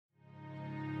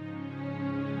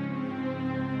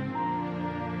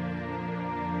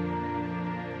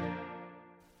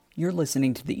You're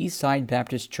listening to the Eastside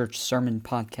Baptist Church Sermon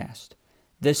Podcast.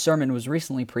 This sermon was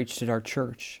recently preached at our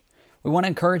church. We want to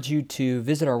encourage you to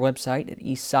visit our website at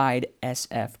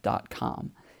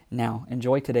eastsidesf.com. Now,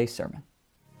 enjoy today's sermon.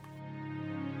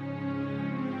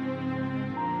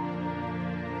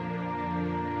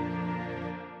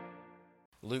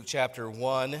 Luke chapter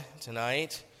 1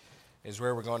 tonight is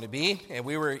where we're going to be. And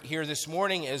we were here this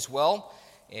morning as well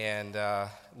and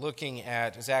looking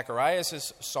at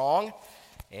Zacharias' song.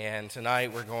 And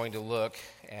tonight we're going to look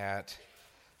at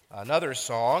another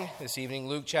song this evening,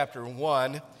 Luke chapter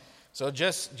 1. So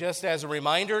just as a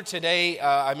reminder, today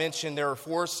I mentioned there are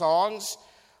four songs,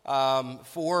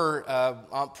 four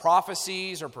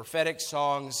prophecies or prophetic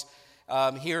songs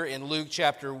here in Luke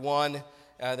chapter 1.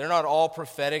 They're not all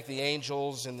prophetic. The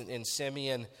angels and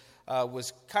Simeon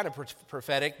was kind of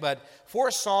prophetic, but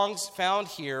four songs found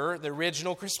here, the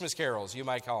original Christmas carols, you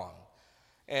might call them.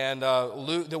 And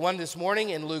the one this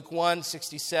morning in Luke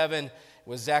 1:67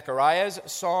 was Zacharias'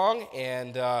 song,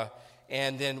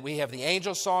 and then we have the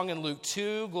angel song in Luke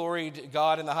 2, glory to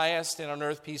God in the highest, and on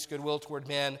earth peace, goodwill toward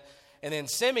men. And then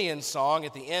Simeon's song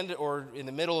at the end or in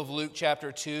the middle of Luke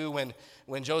chapter 2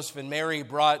 when Joseph and Mary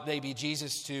brought baby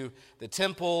Jesus to the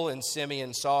temple, and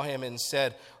Simeon saw him and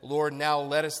said, Lord, now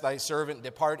lettest thy servant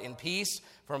depart in peace,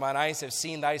 for mine eyes have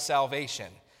seen thy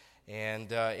salvation.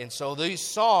 And so these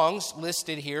songs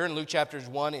listed here in Luke chapters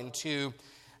 1 and 2.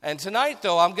 And tonight,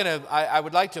 though, I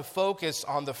would like to focus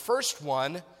on the first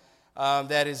one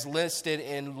that is listed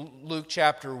in Luke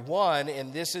chapter 1,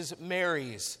 and this is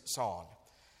Mary's song.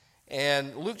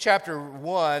 And Luke chapter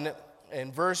 1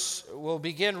 and we'll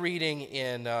begin reading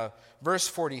in verse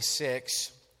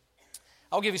 46.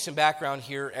 I'll give you some background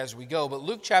here as we go, but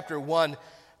Luke chapter 1,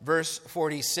 verse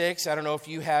 46, I don't know if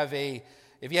you have any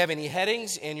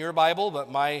headings in your Bible,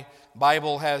 but my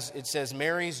Bible says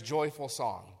Mary's joyful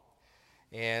song.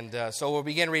 And so we'll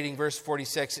begin reading verse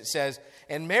 46. It says,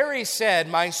 And Mary said,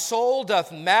 My soul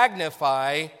doth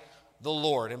magnify the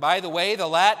Lord. And by the way,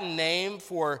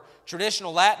 the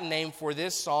traditional Latin name for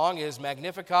this song is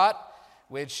Magnificat,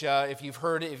 which if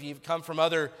you've come from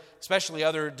especially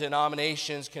other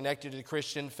denominations connected to the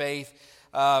Christian faith,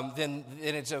 then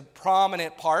it's a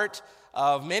prominent part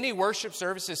of many worship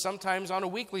services, sometimes on a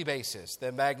weekly basis,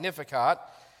 the Magnificat.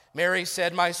 Mary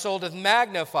said, My soul doth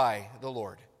magnify the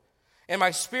Lord, and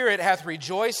my spirit hath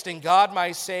rejoiced in God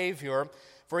my Savior,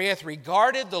 for he hath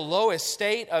regarded the low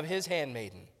estate of his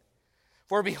handmaiden.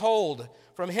 For behold,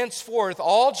 from henceforth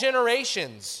all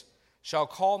generations shall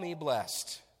call me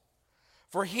blessed.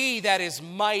 For he that is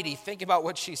mighty, think about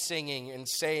what she's singing and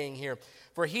saying here.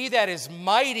 For he that is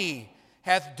mighty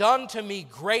hath done to me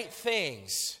great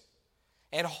things,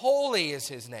 and holy is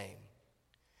his name.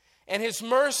 And his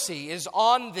mercy is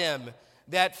on them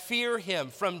that fear him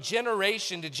from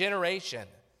generation to generation.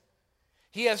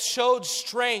 He hath showed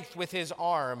strength with his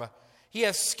arm. He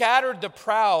hath scattered the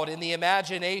proud in the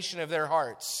imagination of their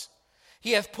hearts.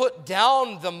 He hath put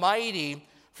down the mighty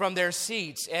from their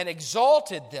seats and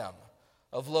exalted them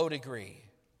of low degree.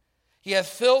 He hath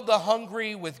filled the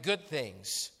hungry with good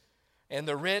things, and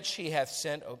the rich he hath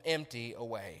sent empty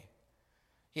away.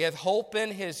 He hath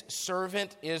holpen his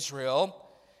servant Israel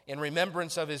in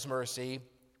remembrance of his mercy,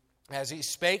 as he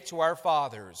spake to our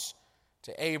fathers,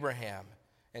 to Abraham,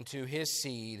 and to his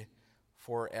seed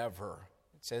forever.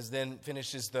 It says, then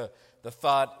finishes the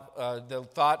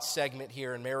thought segment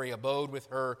here, and Mary abode with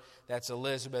her, that's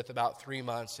Elizabeth, about 3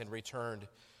 months, and returned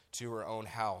to her own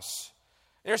house.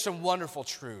 There's some wonderful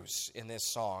truths in this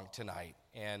song tonight,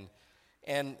 and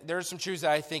there's some truths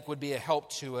that I think would be a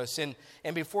help to us. And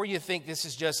before you think this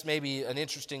is just maybe an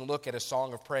interesting look at a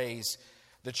song of praise,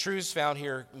 the truths found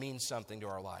here mean something to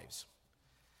our lives.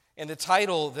 And the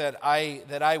title that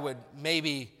I would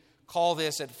maybe call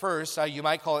this at first, you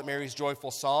might call it Mary's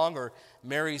Joyful Song or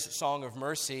Mary's Song of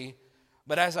Mercy.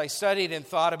 But as I studied and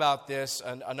thought about this,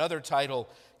 another title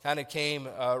kind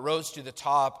of rose to the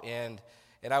top, and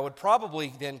I would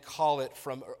probably then call it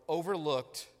From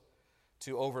Overlooked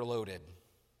to Overloaded.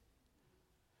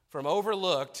 From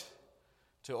overlooked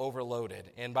to overloaded.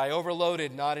 And by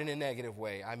overloaded, not in a negative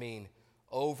way. I mean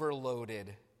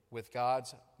overloaded with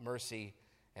God's mercy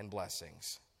and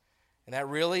blessings. And that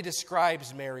really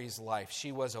describes Mary's life.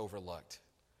 She was overlooked.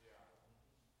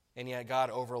 And yet God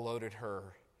overloaded her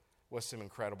with some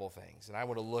incredible things. And I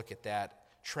want to look at that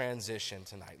transition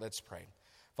tonight. Let's pray.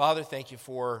 Father, thank you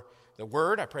for the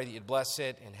word. I pray that you'd bless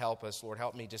it and help us. Lord,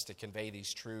 help me just to convey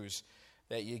these truths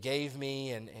that you gave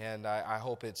me, and I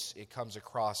hope it comes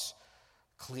across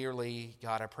clearly.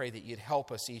 God, I pray that you'd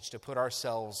help us each to put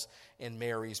ourselves in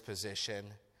Mary's position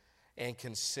and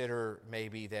consider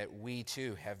maybe that we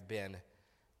too have been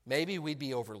maybe we'd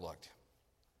be overlooked.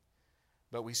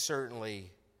 But we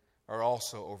certainly are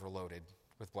also overloaded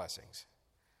with blessings.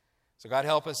 So God,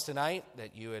 help us tonight,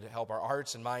 that you would help our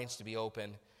hearts and minds to be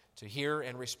open to hear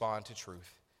and respond to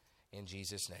truth. In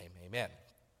Jesus' name, amen.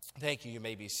 Thank you. You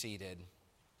may be seated.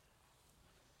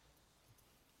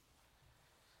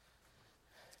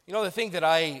 You know, the thing that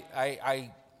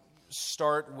I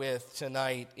start with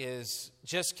tonight is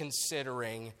just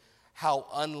considering how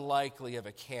unlikely of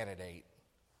a candidate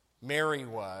Mary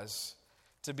was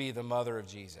to be the mother of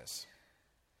Jesus.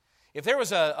 If there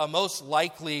was a most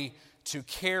likely to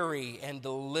carry and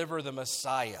deliver the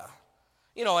Messiah,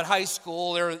 you know, in high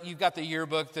school, you've got the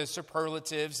yearbook, the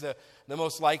superlatives, the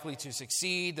most likely to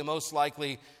succeed, the most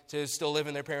likely to still live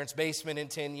in their parents' basement in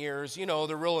 10 years, you know,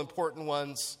 the real important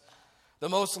ones, the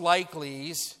most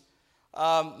likelies.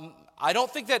 I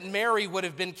don't think that Mary would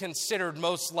have been considered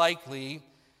most likely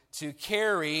to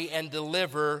carry and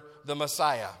deliver the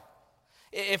Messiah.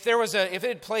 If it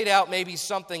had played out maybe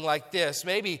something like this,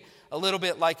 maybe a little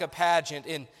bit like a pageant,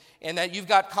 and that you've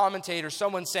got commentators,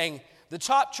 someone saying, the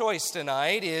top choice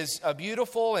tonight is the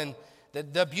beautiful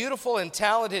and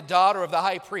talented daughter of the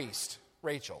high priest,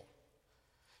 Rachel.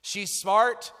 She's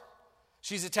smart.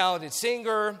 She's a talented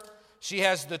singer. She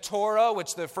has the Torah,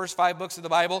 which the first 5 books of the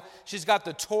Bible. She's got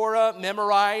the Torah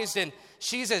memorized, and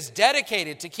she's as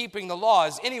dedicated to keeping the law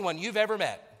as anyone you've ever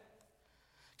met.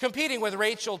 Competing with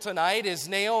Rachel tonight is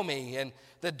Naomi, and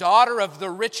the daughter of the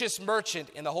richest merchant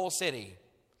in the whole city.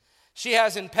 She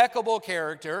has impeccable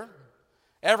character.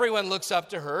 Everyone looks up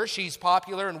to her. She's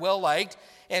popular and well-liked,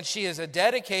 and she is a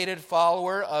dedicated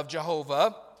follower of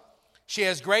Jehovah. She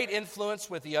has great influence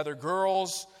with the other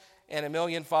girls and 1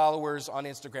 million followers on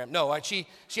Instagram. No, she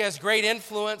has great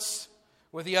influence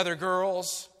with the other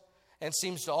girls and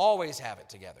seems to always have it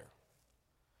together.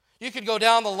 You could go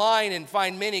down the line and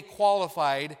find many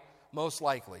qualified most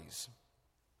likelies.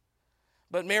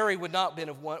 But Mary would not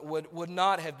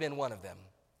have been one of them.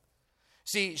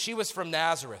 See, she was from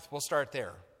Nazareth. We'll start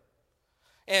there.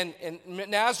 And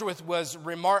Nazareth was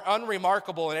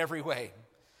unremarkable in every way.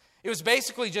 It was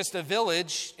basically just a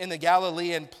village in the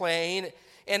Galilean plain,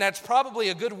 and that's probably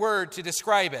a good word to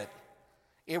describe it.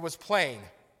 It was plain.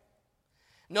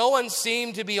 No one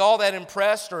seemed to be all that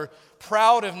impressed or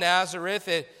proud of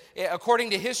Nazareth.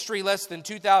 According to history, less than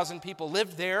 2,000 people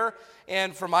lived there.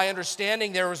 And from my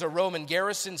understanding, there was a Roman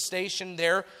garrison stationed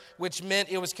there, which meant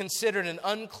it was considered an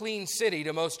unclean city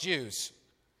to most Jews.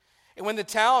 And when the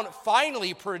town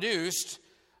finally produced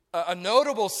a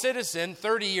notable citizen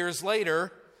 30 years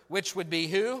later, which would be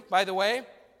who, by the way? It'd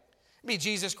be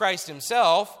Jesus Christ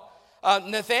himself.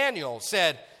 Nathanael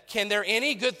said, "Can there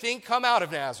any good thing come out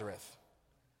of Nazareth?"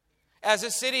 As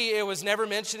a city, it was never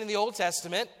mentioned in the Old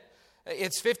Testament.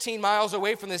 It's 15 miles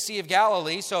away from the Sea of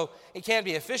Galilee, so it can't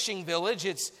be a fishing village.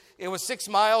 It was 6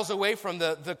 miles away from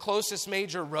the closest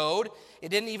major road. It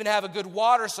didn't even have a good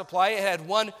water supply. It had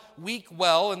one weak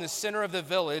well in the center of the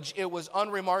village. It was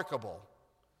unremarkable.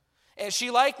 And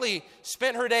Mary likely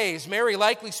spent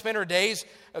her days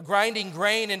grinding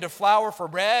grain into flour for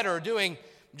bread or doing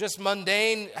just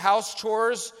mundane house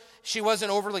chores. She wasn't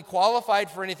overly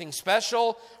qualified for anything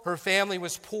special. Her family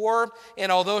was poor,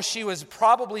 and although she was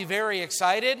probably very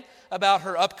excited about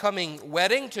her upcoming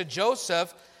wedding to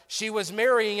Joseph, she was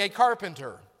marrying a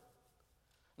carpenter.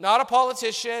 Not a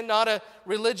politician, not a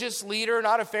religious leader,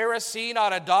 not a Pharisee,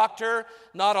 not a doctor,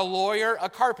 not a lawyer, a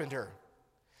carpenter.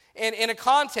 And in a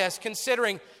contest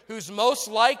considering who's most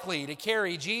likely to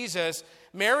carry Jesus,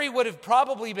 Mary would have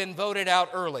probably been voted out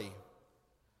early.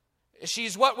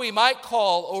 She's what we might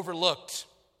call overlooked.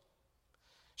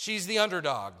 She's the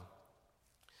underdog.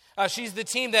 She's the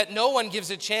team that no one gives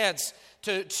a chance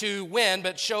to win,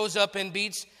 but shows up and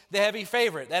beats the heavy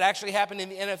favorite. That actually happened in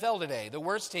the NFL today. The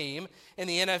worst team in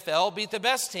the NFL beat the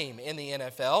best team in the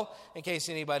NFL, in case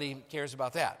anybody cares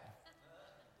about that.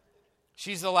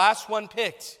 She's the last one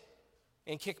picked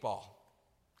in kickball.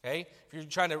 Okay? If you're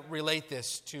trying to relate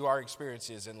this to our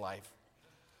experiences in life.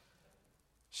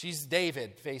 She's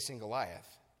David facing Goliath.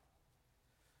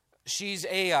 She's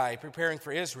Ai preparing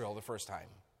for Israel the first time.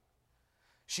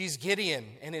 She's Gideon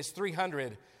and his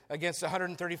 300 against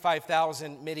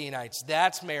 135,000 Midianites.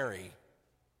 That's Mary.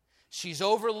 She's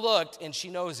overlooked and she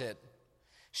knows it.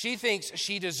 She thinks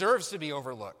she deserves to be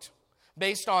overlooked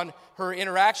based on her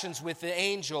interactions with the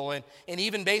angel and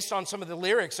even based on some of the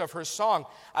lyrics of her song.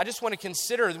 I just want to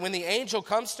consider when the angel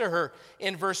comes to her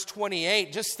in verse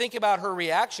 28, just think about her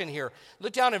reaction here.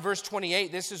 Look down in verse 28.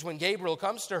 This is when Gabriel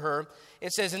comes to her.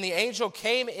 It says, "And the angel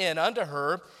came in unto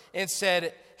her and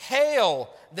said, Hail,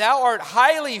 thou art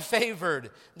highly favored.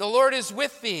 The Lord is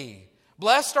with thee.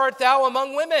 Blessed art thou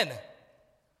among women."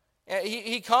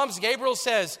 He comes, Gabriel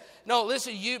says, no,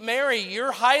 listen, Mary,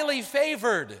 you're highly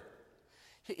favored.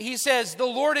 He says, the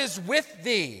Lord is with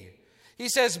thee. He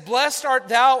says, blessed art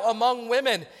thou among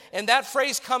women. And that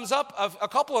phrase comes up a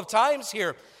couple of times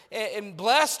here. And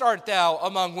blessed art thou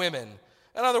among women.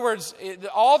 In other words,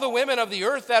 all the women of the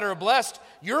earth that are blessed,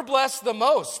 you're blessed the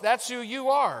most. That's who you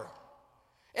are.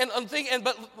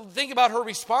 But think about her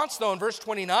response, though, in verse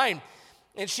 29.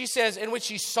 And she says, and when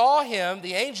she saw him,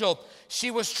 the angel,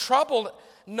 she was troubled,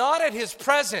 not at his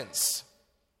presence.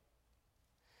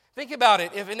 Think about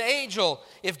it.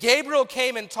 If Gabriel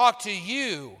came and talked to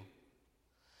you,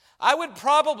 I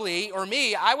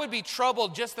would be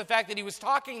troubled just the fact that he was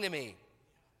talking to me.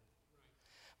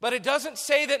 But it doesn't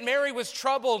say that Mary was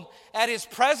troubled at his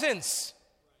presence.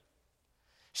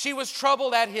 She was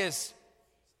troubled at his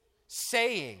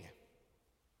saying.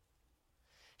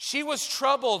 She was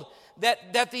troubled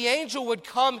that the angel would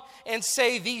come and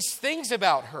say these things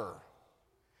about her.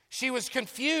 She was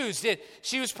confused.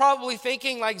 She was probably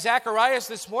thinking like Zacharias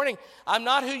this morning, I'm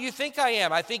not who you think I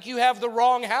am. I think you have the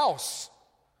wrong house.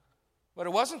 But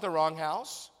it wasn't the wrong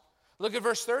house. Look at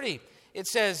verse 30. It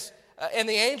says, and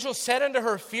the angel said unto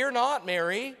her, fear not,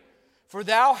 Mary, for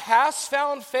thou hast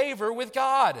found favor with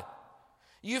God.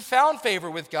 You found favor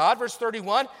with God. Verse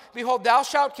 31, behold, thou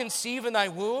shalt conceive in thy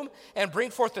womb and bring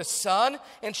forth a son,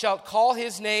 and shalt call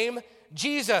his name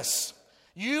Jesus.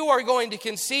 You are going to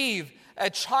conceive a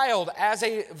child as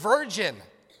a virgin,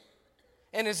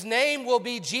 and his name will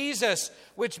be Jesus,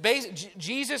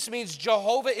 Jesus means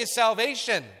Jehovah is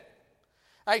salvation.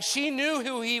 Like, she knew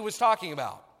who he was talking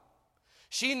about.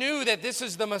 She knew that this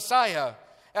is the Messiah.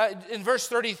 In verse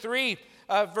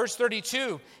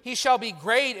 32, he shall be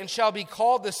great and shall be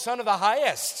called the Son of the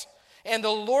Highest. And the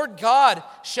Lord God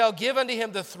shall give unto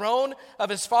him the throne of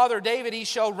his father David. He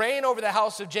shall reign over the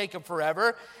house of Jacob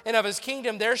forever, and of his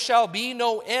kingdom there shall be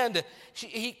no end.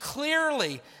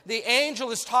 The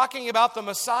angel is talking about the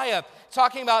Messiah,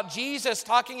 talking about Jesus,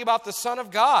 talking about the Son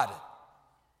of God.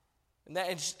 And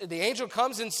the angel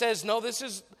comes and says, no, this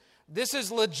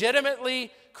is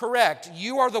legitimately correct.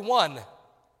 You are the one.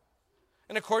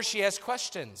 And of course, she asks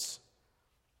questions.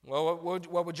 Well,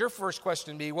 what would your first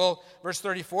question be? Well, verse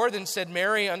 34, then said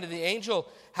Mary unto the angel,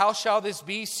 how shall this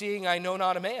be, seeing I know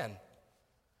not a man?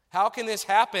 How can this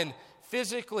happen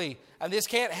physically? And this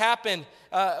can't happen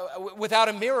without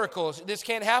a miracle. This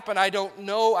can't happen. I don't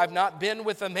know. I've not been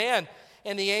with a man.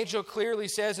 And the angel clearly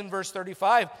says in verse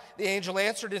 35, the angel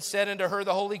answered and said unto her,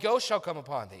 the Holy Ghost shall come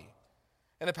upon thee,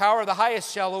 and the power of the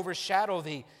highest shall overshadow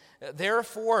thee.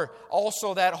 Therefore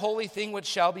also that holy thing which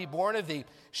shall be born of thee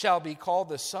shall be called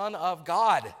the Son of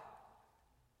God.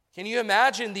 Can you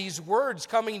imagine these words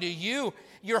coming to you?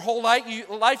 Your whole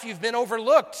life you've been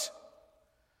overlooked.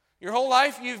 Your whole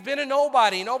life you've been a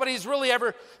nobody. Nobody's really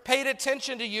ever paid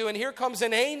attention to you. And here comes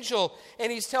an angel,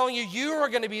 and he's telling you, you are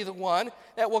going to be the one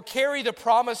that will carry the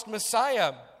promised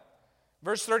Messiah.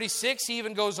 Verse 36, he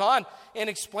even goes on and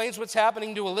explains what's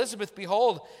happening to Elizabeth.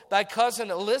 Behold, thy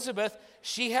cousin Elizabeth,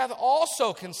 she hath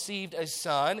also conceived a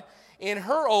son in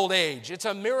her old age. It's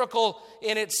a miracle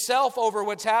in itself over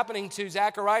what's happening to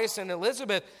Zacharias and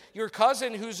Elizabeth. Your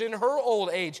cousin who's in her old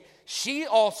age, she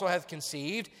also hath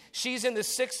conceived. She's in the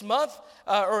 6th month,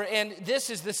 and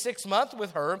this is the 6th month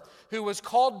with her, who was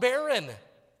called barren.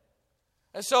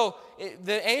 And so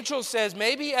the angel says,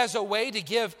 maybe as a way to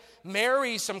give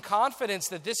Mary some confidence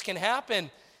that this can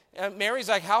happen. Mary's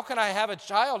like, how can I have a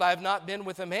child? I have not been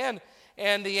with a man.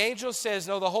 And the angel says,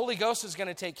 no, the Holy Ghost is going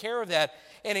to take care of that.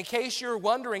 And in case you're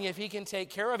wondering if he can take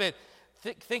care of it,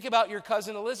 think about your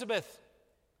cousin Elizabeth.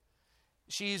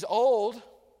 She's old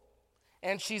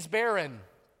and she's barren.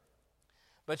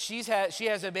 But she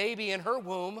has a baby in her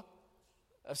womb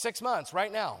of 6 months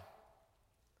right now.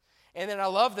 And then I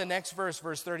love the next verse,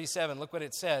 verse 37. Look what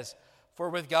it says. For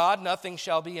with God nothing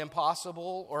shall be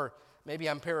impossible, or maybe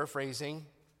I'm paraphrasing.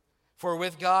 For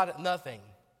with God nothing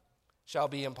shall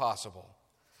be impossible.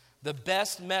 The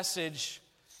best message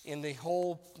in the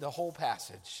whole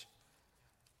passage.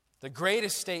 The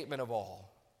greatest statement of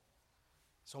all.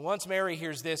 So once Mary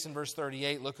hears this in verse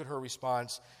 38, look at her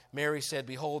response. Mary said,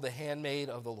 behold, the handmaid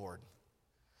of the Lord.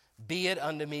 Be it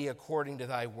unto me according to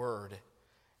thy word.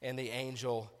 And the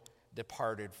angel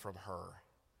departed from her.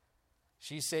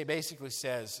 She basically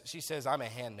says, I'm a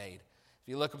handmaid. If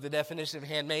you look up the definition of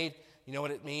handmaid, you know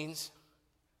what it means?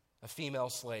 A female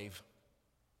slave.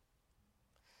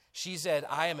 She said,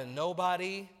 I am a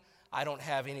nobody. I don't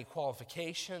have any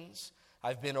qualifications.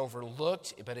 I've been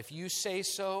overlooked. But if you say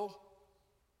so,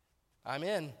 I'm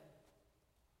in.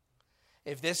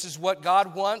 If this is what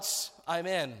God wants, I'm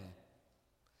in.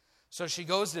 So she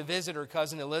goes to visit her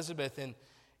cousin Elizabeth, and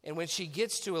And when she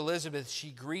gets to Elizabeth,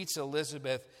 she greets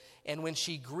Elizabeth. And when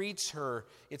she greets her,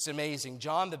 it's amazing.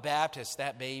 John the Baptist,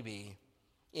 that baby,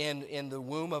 in the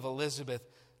womb of Elizabeth,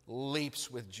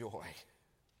 leaps with joy.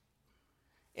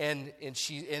 And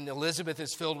Elizabeth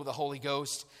is filled with the Holy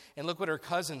Ghost. And look what her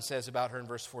cousin says about her in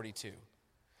verse 42.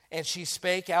 And she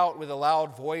spake out with a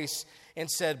loud voice and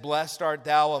said, Blessed art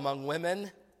thou among women,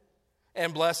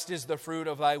 and blessed is the fruit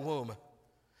of thy womb.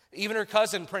 Even her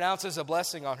cousin pronounces a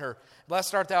blessing on her.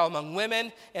 Blessed art thou among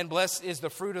women, and blessed is the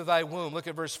fruit of thy womb. Look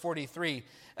at verse 43.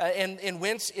 And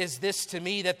whence is this to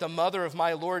me that the mother of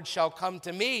my Lord shall come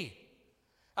to me?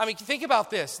 I mean, think about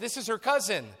this. This is her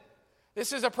cousin.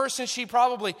 This is a person she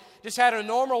probably just had a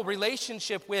normal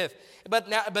relationship with. But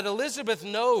Elizabeth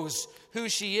knows who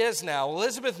she is now.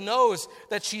 Elizabeth knows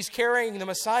that she's carrying the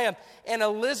Messiah. And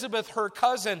Elizabeth, her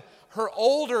cousin, her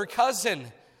older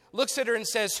cousin, looks at her and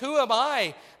says, Who am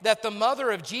I that the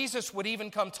mother of Jesus would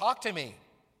even come talk to me?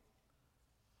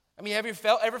 I mean, have you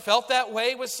ever felt that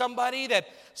way with somebody, that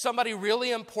somebody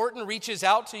really important reaches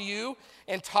out to you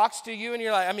and talks to you, and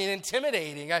you're like,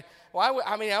 intimidating. I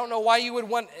don't know why you would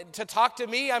want to talk to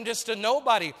me. I'm just a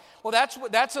nobody. Well,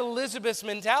 that's Elizabeth's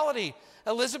mentality.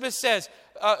 Elizabeth says,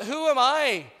 Who am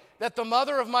I that the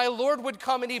mother of my Lord would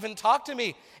come and even talk to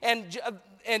me? And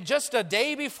just a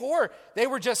day before, they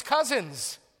were just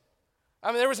cousins.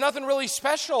 There was nothing really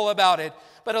special about it.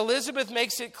 But Elizabeth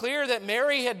makes it clear that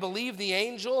Mary had believed the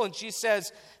angel, and she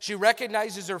says, she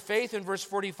recognizes her faith in verse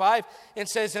 45 and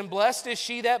says, And blessed is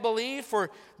she that believed, for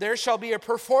there shall be a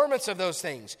performance of those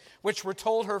things which were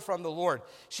told her from the Lord.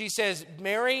 She says,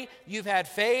 Mary, you've had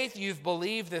faith, you've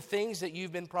believed the things that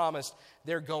you've been promised,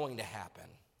 they're going to happen.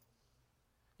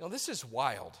 Now, this is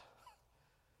wild.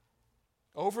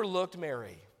 Overlooked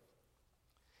Mary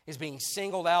is being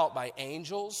singled out by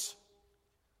angels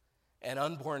and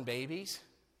unborn babies.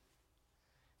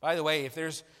 By the way, if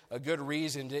there's a good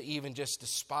reason to even just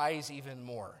despise even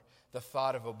more the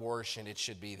thought of abortion, it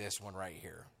should be this one right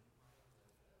here.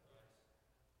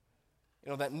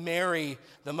 That Mary,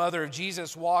 the mother of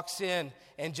Jesus, walks in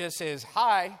and just says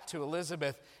hi to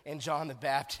Elizabeth, and John the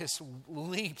Baptist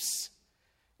leaps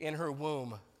in her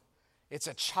womb. It's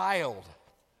a child.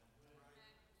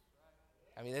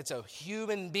 It's a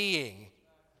human being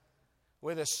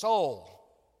with a soul.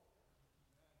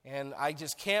 And I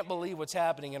just can't believe what's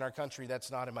happening in our country.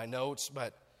 That's not in my notes,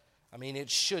 but it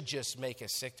should just make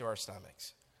us sick to our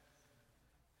stomachs.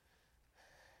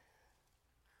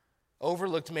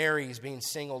 Overlooked Mary is being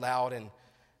singled out and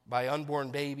by unborn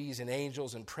babies and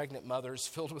angels and pregnant mothers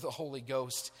filled with the Holy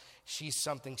Ghost. She's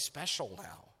something special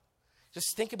now.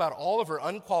 Just think about all of her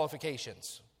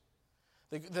unqualifications.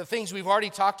 The things we've already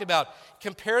talked about,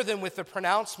 compare them with the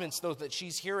pronouncements, though, that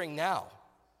she's hearing now.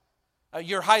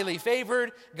 You're highly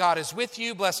favored. God is with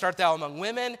you. Blessed art thou among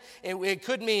women. It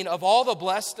could mean of all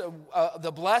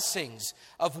the blessings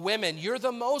of women, you're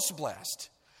the most blessed.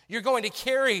 You're going to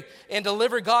carry and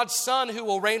deliver God's Son who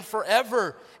will reign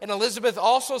forever. And Elizabeth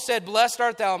also said, Blessed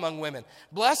art thou among women.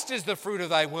 Blessed is the fruit of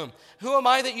thy womb. Who am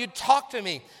I that you talk to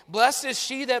me? Blessed is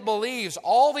she that believes.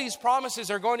 All these promises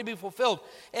are going to be fulfilled.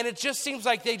 And it just seems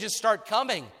like they just start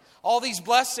coming. All these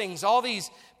blessings, all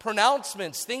these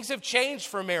pronouncements, things have changed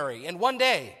for Mary in one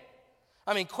day.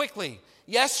 Quickly.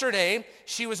 Yesterday,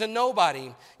 she was a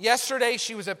nobody. Yesterday,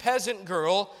 she was a peasant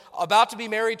girl about to be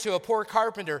married to a poor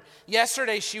carpenter.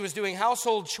 Yesterday, she was doing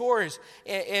household chores.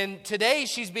 And today,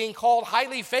 she's being called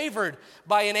highly favored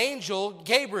by an angel,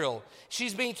 Gabriel.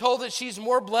 She's being told that she's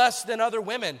more blessed than other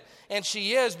women. And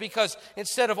she is, because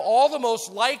instead of all the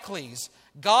most likelies,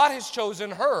 God has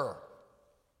chosen her.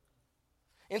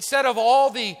 Instead of all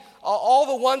the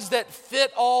ones that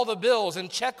fit all the bills and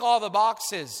check all the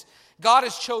boxes, God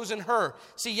has chosen her.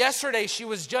 See, yesterday she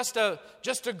was just a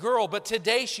girl, but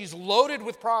today she's loaded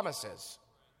with promises.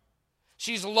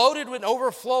 She's loaded with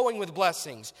overflowing with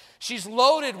blessings. She's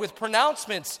loaded with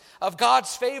pronouncements of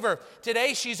God's favor.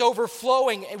 Today she's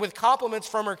overflowing with compliments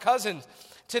from her cousins.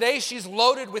 Today she's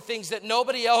loaded with things that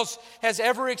nobody else has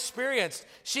ever experienced.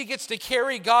 She gets to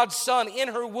carry God's Son in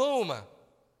her womb.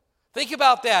 Think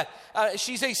about that.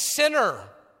 She's a sinner.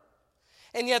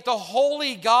 And yet the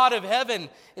holy God of heaven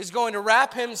is going to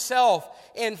wrap himself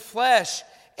in flesh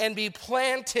and be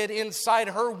planted inside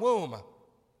her womb.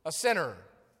 A sinner.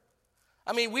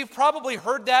 We've probably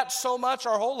heard that so much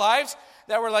our whole lives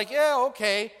that we're like, yeah,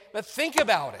 okay. But think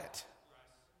about it.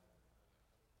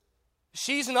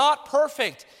 She's not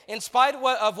perfect. In spite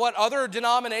of what other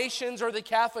denominations or the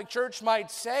Catholic Church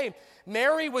might say,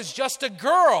 Mary was just a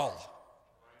girl.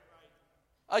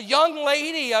 A young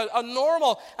lady, a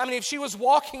normal, if she was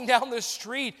walking down the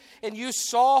street and you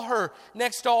saw her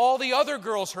next to all the other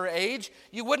girls her age,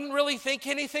 you wouldn't really think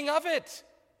anything of it.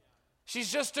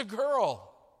 She's just a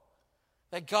girl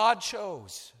that God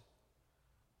chose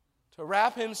to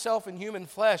wrap himself in human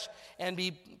flesh and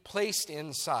be placed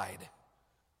inside.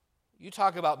 You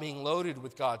talk about being loaded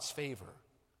with God's favor.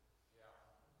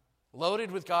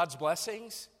 Loaded with God's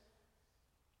blessings.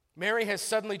 Mary has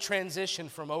suddenly transitioned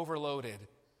from overlooked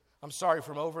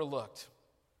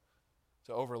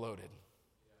to overloaded.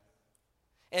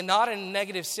 And not in a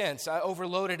negative sense.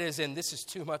 Overloaded as in, this is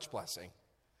too much blessing.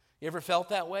 You ever felt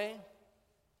that way?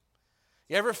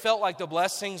 You ever felt like the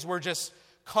blessings were just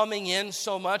coming in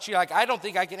so much? You're like, I don't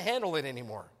think I can handle it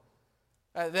anymore.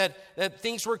 That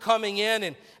things were coming in,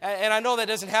 and I know that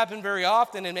doesn't happen very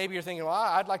often, and maybe you're thinking, well,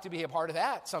 I'd like to be a part of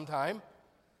that sometime.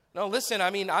 No, listen, I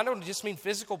don't just mean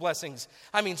physical blessings.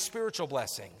 I mean spiritual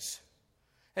blessings.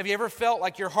 Have you ever felt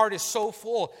like your heart is so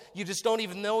full, you just don't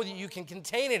even know that you can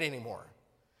contain it anymore?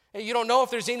 You don't know if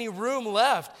there's any room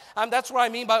left. That's what I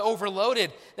mean by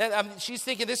overloaded. She's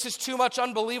thinking, this is too much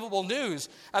unbelievable news.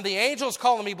 The angel's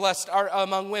calling me blessed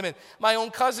among women. My own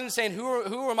cousin saying,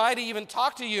 who am I to even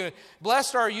talk to you?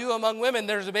 Blessed are you among women.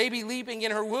 There's a baby leaping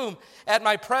in her womb. At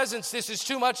my presence, this is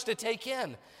too much to take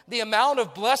in. The amount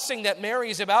of blessing that Mary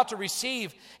is about to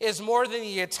receive is more than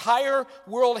the entire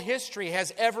world history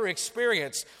has ever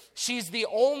experienced. She's the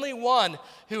only one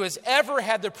who has ever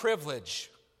had the privilege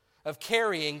of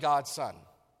carrying God's Son.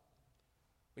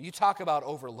 When you talk about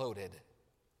overloaded,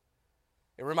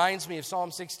 it reminds me of Psalm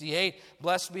 68,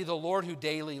 blessed be the Lord who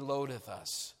daily loadeth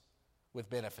us with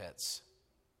benefits,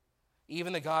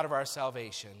 even the God of our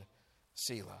salvation,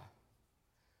 Selah.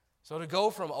 So to go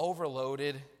from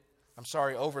overlooked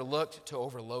to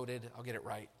overloaded, I'll get it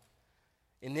right,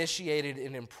 initiated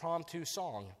an impromptu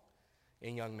song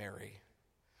in young Mary.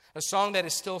 A song that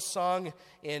is still sung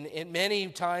in many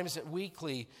times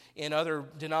weekly in other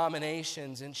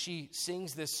denominations. And she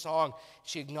sings this song.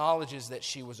 She acknowledges that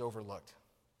she was overlooked.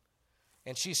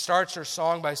 And she starts her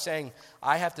song by saying,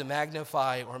 I have to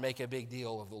magnify or make a big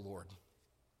deal of the Lord.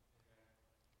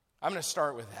 I'm going to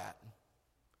start with that.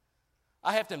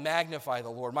 I have to magnify the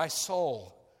Lord. My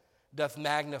soul doth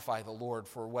magnify the Lord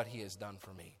for what he has done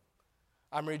for me.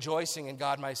 I'm rejoicing in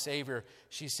God my Savior.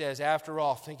 She says, after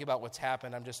all, think about what's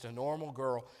happened. I'm just a normal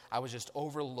girl. I was just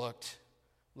overlooked.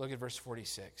 Look at verse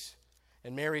 46.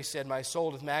 And Mary said, my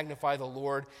soul doth magnify the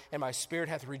Lord, and my spirit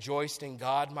hath rejoiced in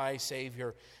God my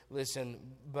Savior. Listen,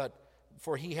 but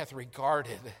for he hath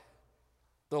regarded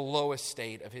the low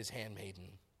estate of his handmaiden.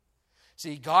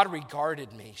 See, God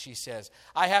regarded me, she says.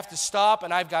 I have to stop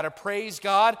and I've got to praise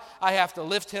God. I have to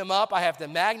lift him up. I have to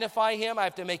magnify him. I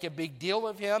have to make a big deal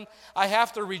of him. I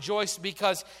have to rejoice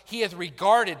because he hath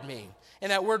regarded me.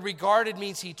 And that word regarded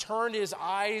means he turned his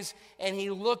eyes and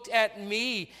he looked at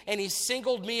me and he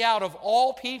singled me out of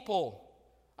all people.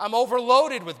 I'm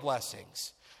overloaded with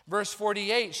blessings. Verse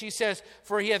 48, she says,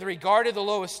 for he hath regarded the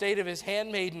low estate of his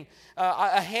handmaiden.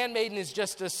 A handmaiden is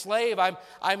just a slave.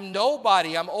 I'm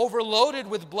nobody. I'm overloaded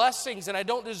with blessings and I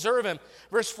don't deserve him.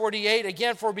 Verse 48,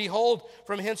 again, for behold,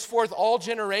 from henceforth all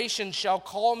generations shall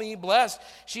call me blessed.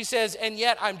 She says, and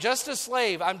yet I'm just a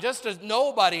slave. I'm just a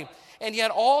nobody. And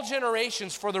yet all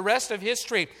generations for the rest of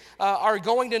history are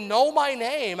going to know my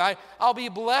name. I'll be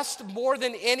blessed more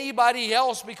than anybody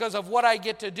else because of what I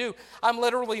get to do. I'm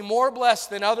literally more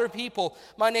blessed than other people.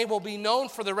 My name will be known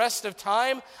for the rest of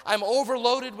time. I'm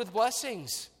overloaded with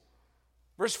blessings.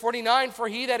 Verse 49, for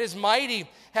he that is mighty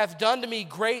hath done to me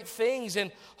great things,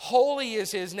 and holy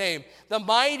is his name. The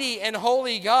mighty and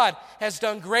holy God has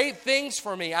done great things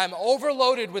for me. I'm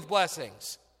overloaded with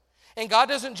blessings. And God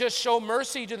doesn't just show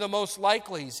mercy to the most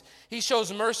likelies. He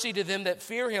shows mercy to them that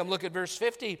fear him. Look at verse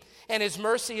 50. And his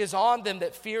mercy is on them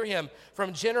that fear him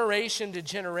from generation to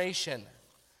generation.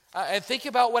 And think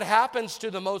about what happens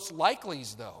to the most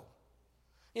likelies, though.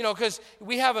 You know, because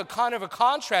we have a kind of a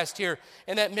contrast here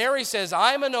in that Mary says,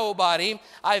 I'm a nobody.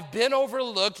 I've been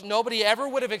overlooked. Nobody ever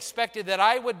would have expected that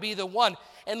I would be the one.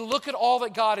 And look at all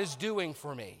that God is doing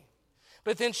for me.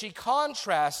 But then she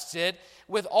contrasts it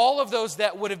with all of those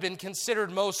that would have been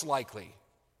considered most likely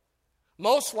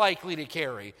to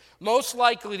carry, most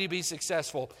likely to be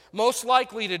successful, most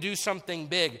likely to do something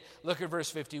big. Look at verse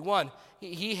 51.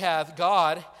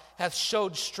 God hath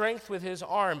showed strength with his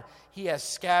arm. He has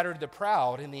scattered the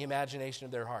proud in the imagination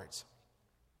of their hearts.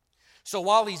 So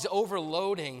while he's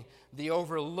overloading the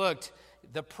overlooked,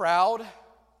 the proud,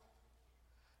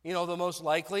 you know, the most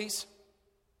likelies,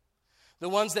 the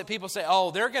ones that people say,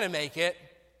 oh, they're going to make it.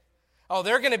 Oh,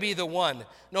 they're going to be the one.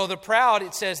 No, the proud,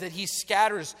 it says that he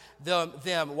scatters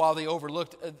them while the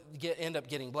overlooked end up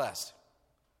getting blessed.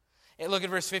 And look at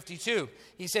verse 52.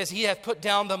 He says, he hath put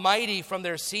down the mighty from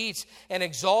their seats and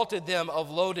exalted them of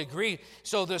low degree.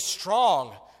 So the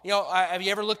strong, have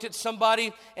you ever looked at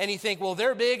somebody and you think, well,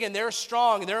 they're big and they're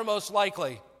strong, they're most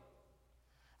likely.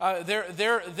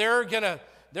 They're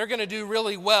gonna do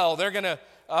really well. They're gonna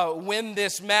win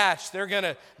this match. They're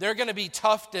gonna be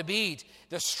tough to beat.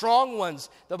 The strong ones,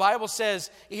 the Bible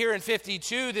says here in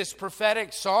 52, this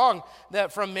prophetic song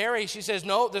that from Mary, she says,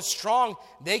 no, the strong,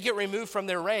 they get removed from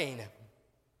their reign.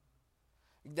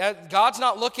 That God's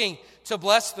not looking to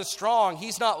bless the strong.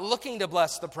 He's not looking to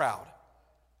bless the proud.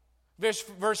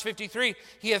 Verse 53,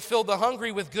 he hath filled the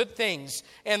hungry with good things,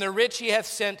 and the rich he hath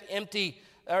sent empty,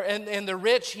 and the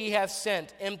rich he hath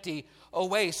sent empty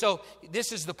away. So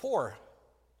this is the poor.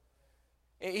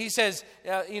 He says,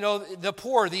 the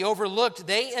poor, the overlooked,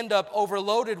 they end up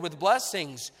overloaded with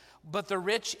blessings, but the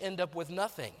rich end up with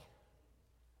nothing.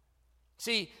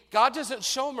 See, God doesn't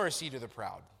show mercy to the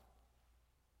proud.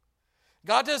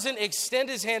 God doesn't extend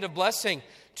his hand of blessing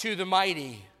to the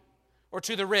mighty or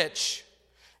to the rich.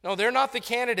 No, they're not the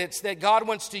candidates that God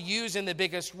wants to use in the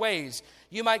biggest ways.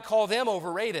 You might call them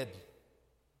overrated.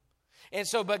 And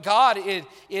so, but God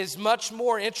is much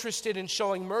more interested in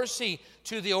showing mercy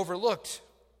to the overlooked.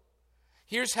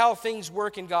 Here's how things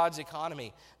work in God's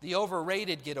economy. The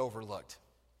overrated get overlooked.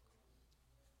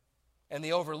 And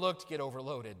the overlooked get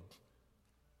overloaded.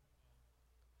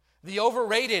 The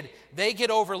overrated, they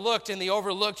get overlooked, and the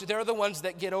overlooked, they're the ones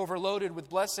that get overloaded with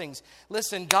blessings.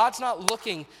 Listen, God's not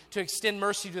looking to extend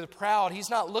mercy to the proud. He's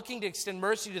not looking to extend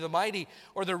mercy to the mighty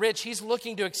or the rich. He's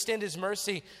looking to extend his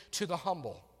mercy to the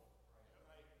humble,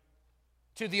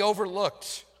 to the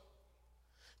overlooked,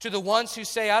 to the ones who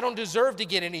say, I don't deserve to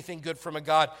get anything good from a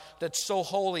God that's so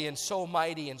holy and so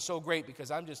mighty and so great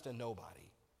because I'm just a nobody.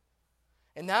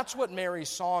 And that's what Mary's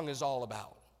song is all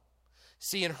about.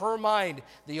 See, in her mind,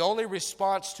 the only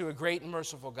response to a great and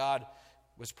merciful God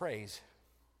was praise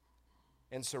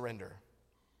and surrender.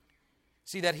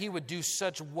 See, that he would do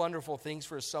such wonderful things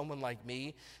for someone like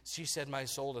me. She said, my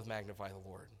soul doth magnify the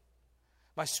Lord.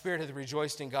 My spirit hath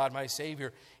rejoiced in God, my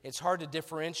Savior. It's hard to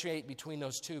differentiate between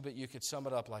those two, but you could sum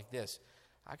it up like this.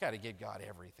 I got to give God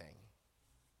everything.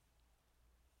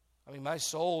 I mean, my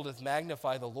soul doth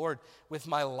magnify the Lord with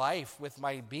my life, with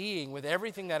my being, with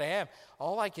everything that I am.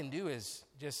 All I can do is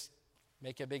just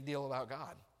make a big deal about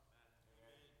God.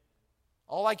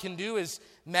 All I can do is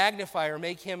magnify or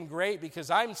make him great because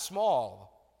I'm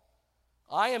small.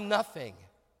 I am nothing.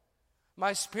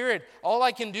 My spirit, all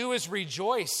I can do is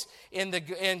rejoice in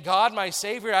God, my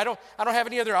Savior. I don't have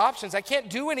any other options. I can't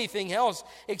do anything else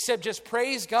except just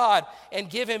praise God and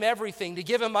give him everything, to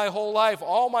give him my whole life,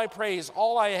 all my praise,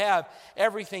 all I have,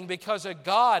 everything, because a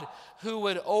God who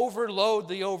would overload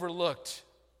the overlooked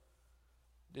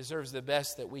deserves the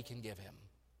best that we can give him.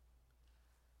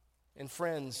 And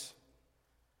friends,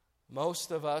 most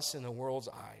of us in the world's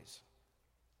eyes,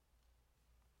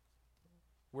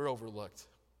 we're overlooked.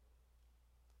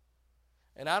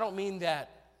 And I don't mean that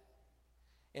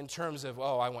in terms of,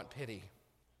 I want pity.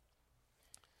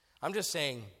 I'm just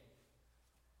saying,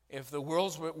 if the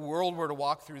world were to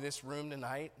walk through this room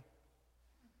tonight,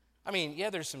 I mean, yeah,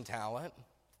 there's some talent,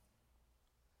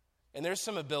 and there's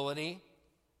some ability,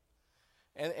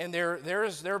 and there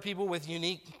are people with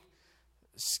unique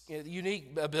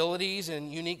abilities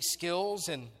and unique skills,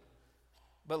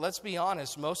 but let's be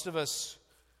honest, most of us,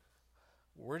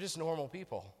 we're just normal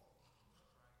people.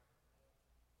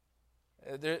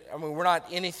 We're not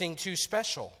anything too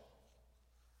special.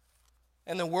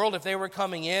 And the world, if they were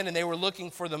coming in and they were looking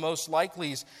for the most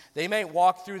likelies, they might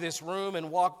walk through this room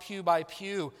and walk pew by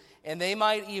pew, and they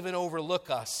might even overlook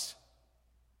us.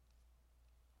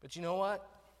 But you know what?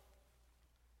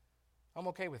 I'm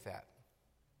okay with that.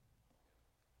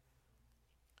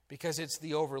 Because it's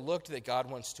the overlooked that God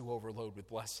wants to overload with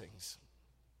blessings.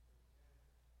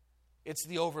 It's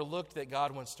the overlooked that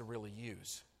God wants to really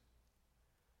use.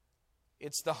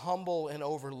 It's the humble and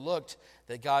overlooked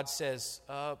that God says,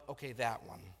 okay, that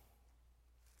one.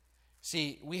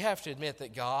 See, we have to admit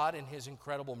that God in his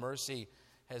incredible mercy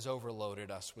has overloaded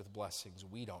us with blessings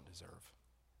we don't deserve.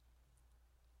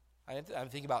 I'm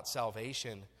thinking about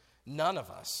salvation. None of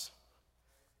us,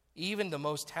 even the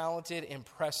most talented,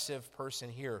 impressive person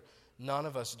here, none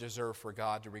of us deserve for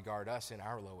God to regard us in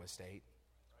our low estate.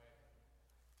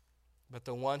 But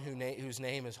the one whose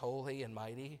name is holy and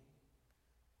mighty,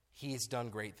 he's done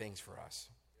great things for us.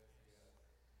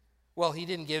 Well, he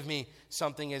didn't give me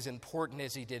something as important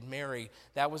as he did Mary.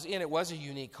 It was a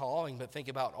unique calling, but think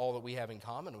about all that we have in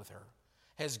common with her.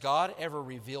 Has God ever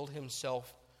revealed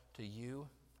himself to you?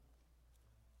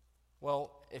 Well,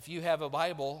 if you have a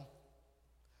Bible,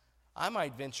 I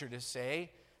might venture to say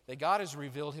that God has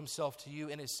revealed himself to you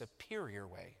in a superior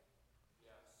way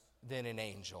than an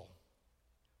angel.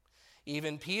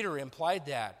 Even Peter implied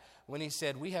that when he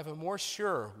said, we have a more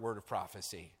sure word of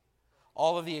prophecy.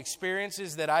 All of the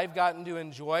experiences that I've gotten to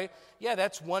enjoy, yeah,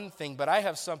 that's one thing, but I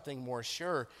have something more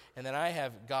sure, and then I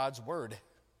have God's word.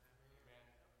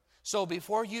 So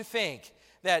before you think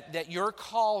that your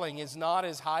calling is not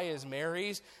as high as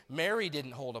Mary's, Mary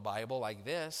didn't hold a Bible like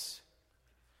this.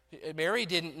 Mary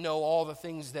didn't know all the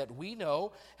things that we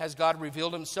know. Has God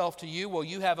revealed himself to you? Well,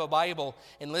 you have a Bible.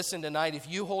 And listen tonight, if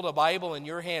you hold a Bible in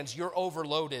your hands, you're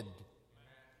overloaded.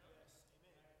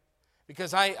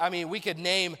 Because I mean, we could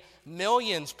name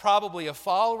millions probably of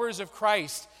followers of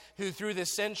Christ who through the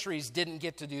centuries didn't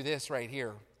get to do this right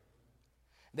here.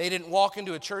 They didn't walk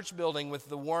into a church building with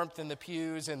the warmth and the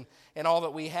pews and all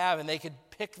that we have, and they could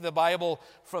pick the Bible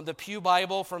from the Pew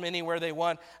Bible from anywhere they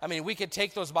want. I mean, we could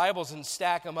take those Bibles and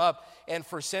stack them up, and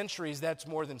for centuries, that's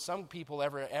more than some people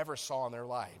ever saw in their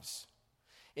lives.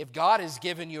 If God has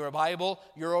given you a Bible,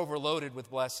 you're overloaded with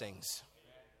blessings.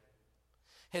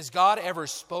 Has God ever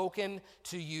spoken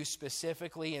to you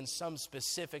specifically in some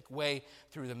specific way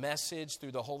through the message,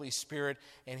 through the Holy Spirit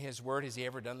and His Word? Has He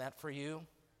ever done that for you?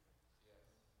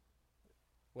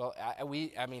 Well,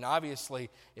 I mean, obviously,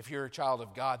 if you're a child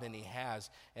of God, then He has.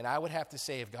 And I would have to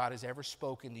say, if God has ever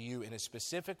spoken to you in a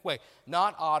specific way,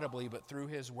 not audibly, but through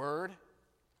His Word,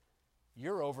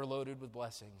 you're overloaded with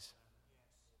blessings.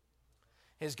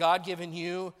 Has God given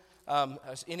you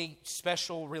any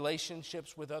special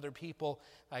relationships with other people,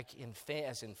 like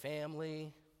as in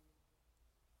family,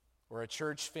 or a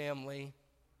church family,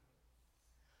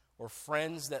 or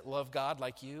friends that love God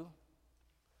like you?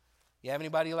 You have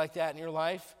anybody like that in your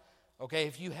life? Okay,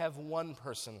 if you have one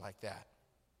person like that,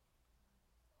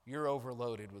 you're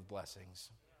overloaded with blessings.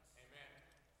 Amen.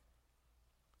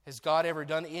 Has God ever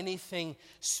done anything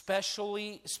special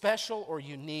or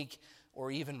unique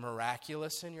or even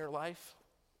miraculous in your life?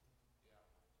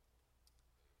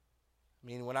 I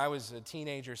mean, when I was a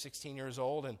teenager, 16 years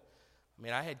old, and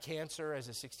I had cancer as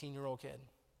a 16-year-old kid.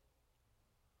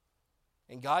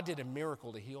 And God did a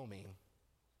miracle to heal me.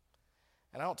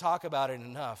 And I don't talk about it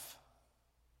enough.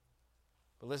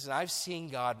 But listen, I've seen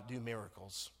God do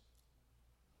miracles.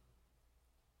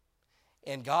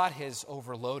 And God has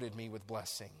overloaded me with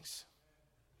blessings.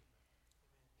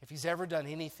 If He's ever done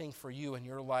anything for you in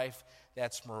your life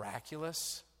that's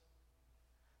miraculous,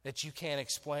 that you can't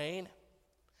explain,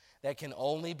 that can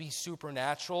only be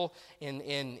supernatural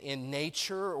in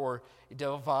nature or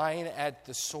divine at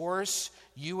the source,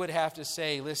 you would have to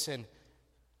say, listen,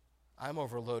 I'm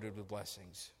overloaded with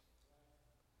blessings.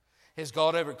 Has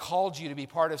God ever called you to be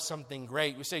part of something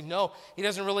great? You say, no, He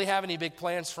doesn't really have any big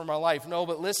plans for my life. No,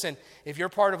 but listen, if you're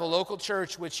part of a local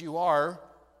church, which you are,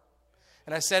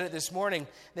 and I said it this morning,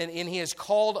 then He has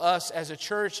called us as a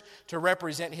church to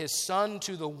represent His Son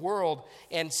to the world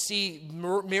and see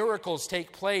miracles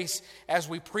take place as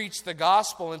we preach the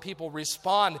gospel and people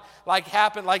respond like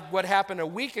what happened a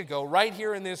week ago right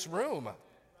here in this room.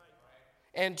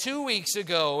 And 2 weeks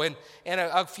ago, and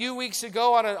a few weeks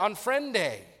ago on Friend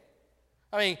Day.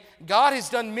 I mean, God has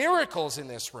done miracles in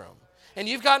this room. And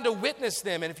you've gotten to witness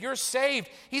them. And if you're saved,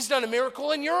 He's done a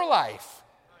miracle in your life.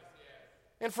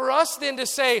 And for us then to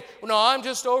say, no, I'm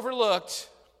just overlooked.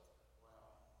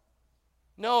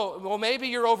 No, well, maybe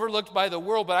you're overlooked by the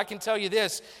world, but I can tell you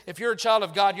this. If you're a child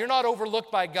of God, you're not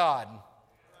overlooked by God.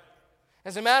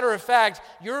 As a matter of fact,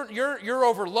 you're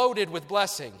overloaded with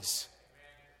blessings.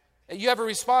 You have a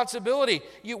responsibility.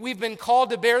 We've been called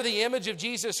to bear the image of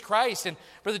Jesus Christ. And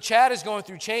Brother Chad is going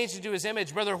through change into his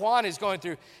image. Brother Juan is going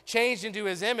through change into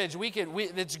his image.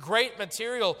 It's great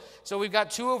material. So we've got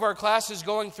 2 of our classes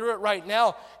going through it right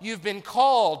now. You've been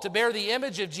called to bear the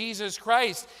image of Jesus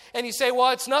Christ. And you say,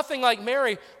 well, it's nothing like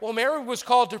Mary. Well, Mary was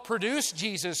called to produce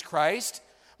Jesus Christ.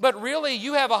 But really,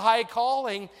 you have a high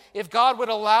calling if God would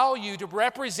allow you to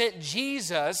represent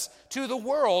Jesus to the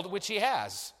world, which He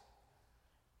has.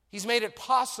 He's made it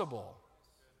possible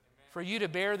for you to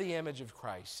bear the image of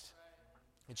Christ.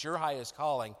 It's your highest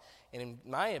calling. And in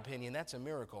my opinion, that's a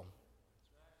miracle.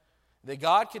 That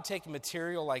God could take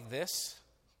material like this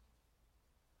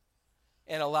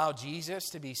and allow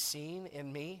Jesus to be seen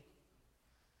in me.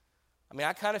 I mean,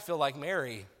 I kind of feel like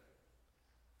Mary.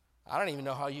 I don't even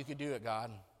know how you could do it,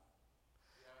 God.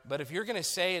 But if you're going to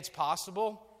say it's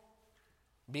possible,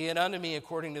 be it unto me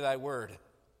according to thy word.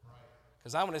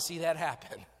 Because I want to see that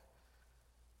happen.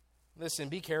 Listen,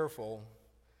 be careful,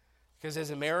 because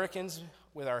as Americans,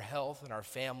 with our health and our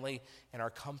family and our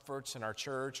comforts and our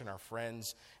church and our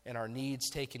friends and our needs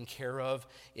taken care of,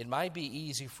 it might be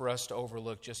easy for us to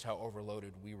overlook just how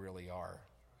overloaded we really are.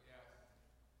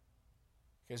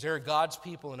 Because there are God's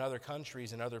people in other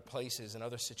countries and other places and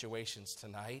other situations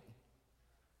tonight,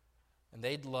 and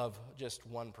they'd love just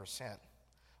 1%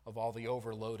 of all the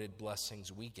overloaded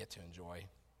blessings we get to enjoy.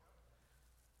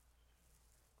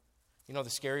 You know, the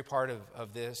scary part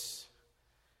of this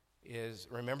is,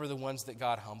 remember the ones that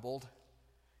God humbled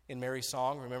in Mary's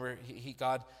song? Remember,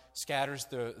 God scatters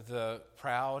the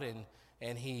proud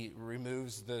and he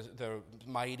removes the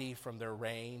mighty from their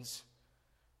reigns,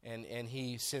 and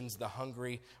he sends the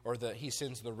hungry, or he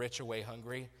sends the rich away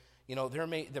hungry. You know,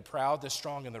 the proud, the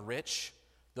strong, and the rich,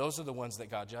 those are the ones that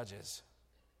God judges.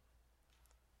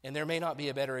 And there may not be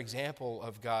a better example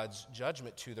of God's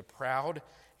judgment to the proud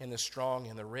and the strong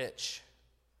and the rich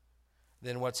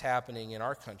than what's happening in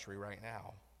our country right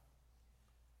now.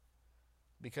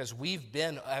 Because we've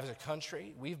been, as a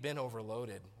country, we've been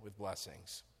overloaded with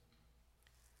blessings.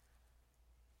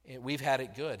 We've had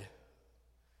it good.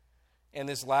 And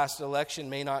this last election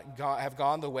may not have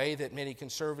gone the way that many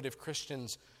conservative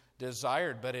Christians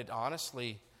desired, but it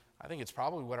honestly, I think it's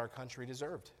probably what our country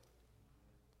deserved.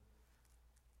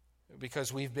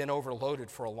 Because we've been overloaded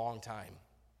for a long time.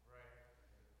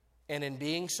 And in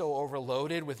being so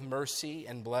overloaded with mercy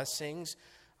and blessings,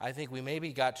 I think we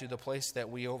maybe got to the place that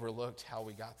we overlooked how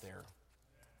we got there.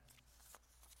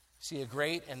 See, a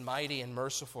great and mighty and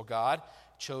merciful God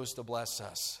chose to bless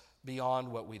us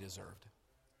beyond what we deserved.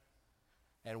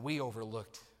 And we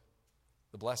overlooked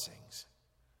the blessings.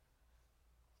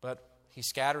 But he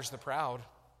scatters the proud,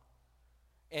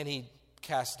 and he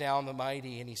casts down the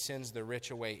mighty, and he sends the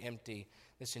rich away empty.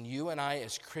 Listen, you and I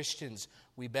as Christians,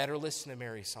 we better listen to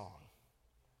Mary's song.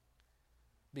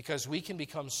 Because we can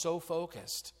become so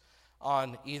focused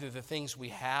on either the things we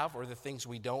have or the things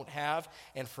we don't have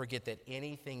and forget that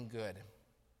anything good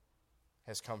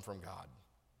has come from God.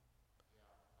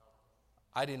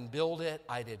 I didn't build it.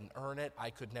 I didn't earn it. I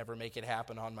could never make it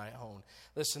happen on my own.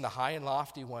 Listen, the high and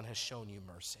lofty one has shown you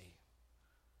mercy.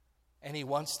 And he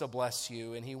wants to bless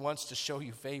you, and he wants to show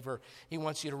you favor. He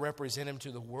wants you to represent him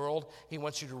to the world. He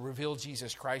wants you to reveal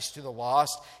Jesus Christ to the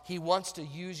lost. He wants to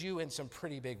use you in some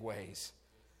pretty big ways.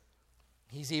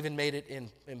 He's even made it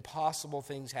impossible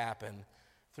things happen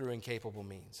through incapable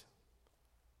means.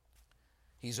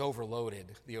 He's overloaded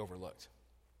the overlooked.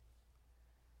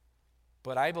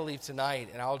 But I believe tonight,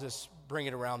 and I'll just bring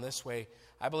it around this way,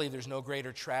 I believe there's no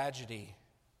greater tragedy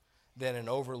than an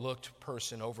overlooked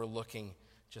person overlooking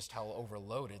just how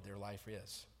overloaded their life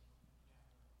is.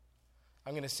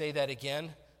 I'm going to say that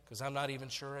again because I'm not even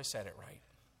sure I said it right.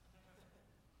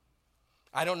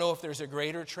 I don't know if there's a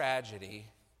greater tragedy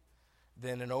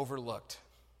than an overlooking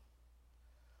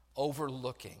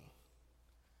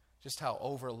just how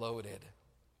overloaded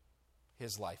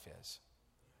his life is.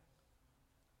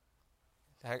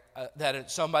 That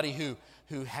it's somebody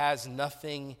who has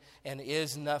nothing and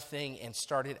is nothing and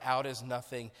started out as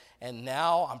nothing, and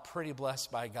now I'm pretty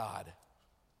blessed by God.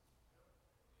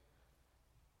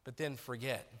 But then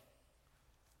forget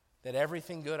that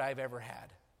everything good I've ever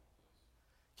had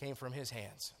came from his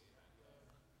hands.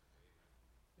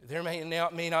 There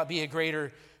may not be a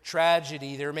greater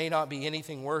tragedy. There may not be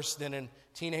anything worse than in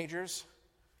teenagers.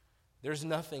 There's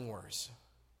nothing worse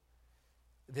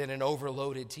than an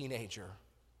overloaded teenager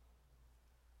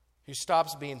who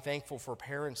stops being thankful for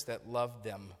parents that love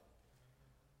them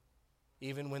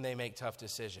even when they make tough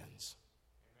decisions.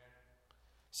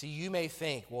 See, you may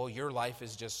think, well, your life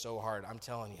is just so hard. I'm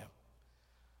telling you,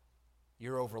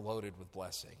 you're overloaded with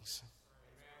blessings.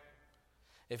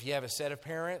 If you have a set of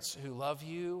parents who love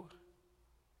you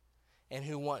and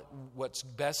who want what's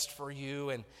best for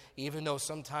you, and even though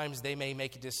sometimes they may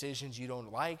make decisions you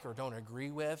don't like or don't agree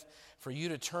with, for you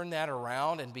to turn that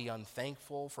around and be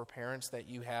unthankful for parents that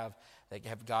you have,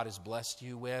 that God has blessed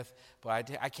you with,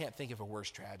 but I can't think of a worse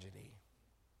tragedy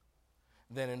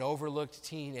than an overlooked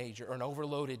teenager or an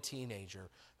overloaded teenager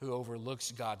who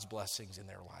overlooks God's blessings in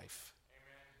their life.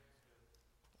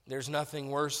 Amen. There's nothing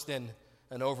worse than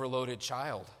an overloaded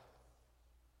child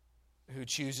who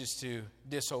chooses to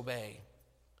disobey,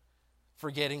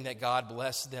 forgetting that God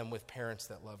blessed them with parents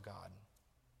that love God.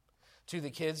 To the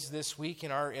kids this week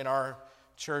in our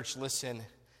church, listen,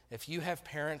 if you have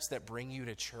parents that bring you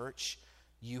to church,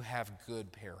 you have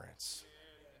good parents.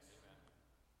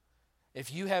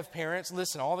 If you have parents,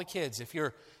 listen, all the kids, if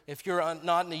you're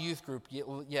not in a youth group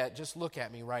yet, just look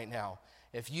at me right now.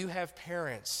 If you have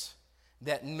parents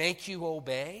that make you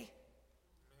obey,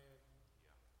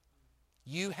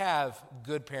 you have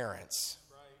good parents.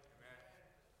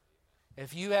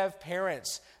 If you have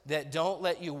parents that don't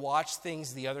let you watch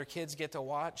things the other kids get to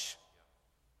watch,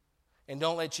 and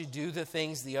don't let you do the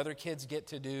things the other kids get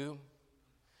to do,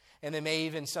 and they may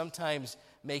even sometimes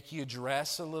make you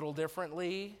dress a little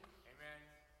differently,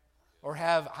 or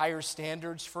have higher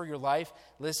standards for your life.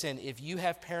 Listen, if you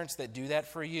have parents that do that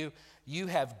for you, you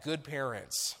have good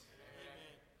parents.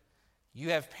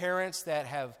 You have parents that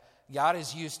God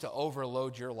has used to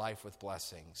overload your life with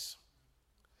blessings.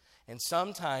 And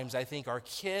sometimes I think our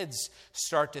kids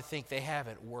start to think they have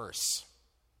it worse.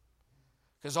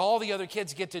 Because all the other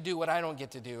kids get to do what I don't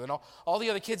get to do. And all the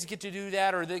other kids get to do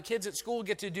that, or the kids at school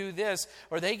get to do this,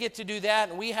 or they get to do that,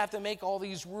 and we have to make all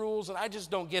these rules, and I just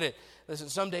don't get it. Listen,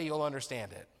 someday you'll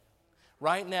understand it.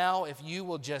 Right now, if you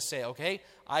will just say, okay,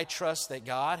 I trust that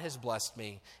God has blessed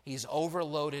me. He's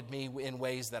overloaded me in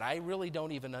ways that I really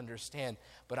don't even understand.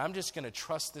 But I'm just going to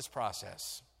trust this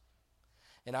process.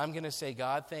 And I'm going to say,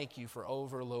 God, thank you for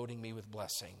overloading me with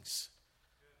blessings.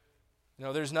 You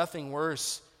know, there's nothing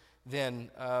worse than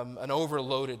an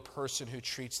overloaded person who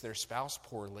treats their spouse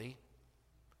poorly,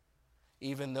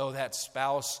 even though that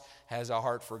spouse has a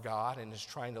heart for God and is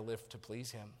trying to live to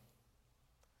please Him.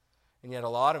 And yet a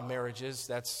lot of marriages,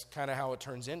 that's kind of how it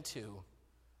turns into.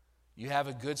 You have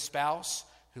a good spouse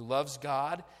who loves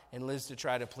God and lives to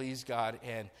try to please God,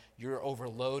 and you're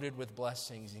overloaded with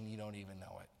blessings and you don't even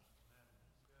know it.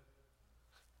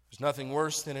 There's nothing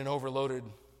worse than an overloaded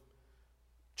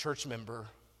church member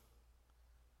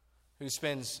who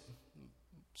spends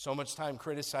so much time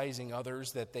criticizing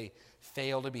others that they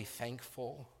fail to be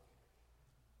thankful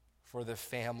for the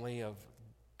family of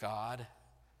God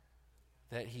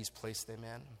that He's placed them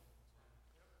in.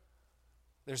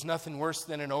 There's nothing worse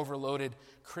than an overloaded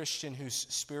Christian whose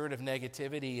spirit of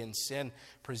negativity and sin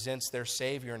presents their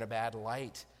Savior in a bad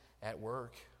light at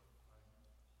work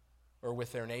or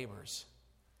with their neighbors.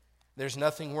 There's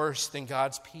nothing worse than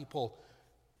God's people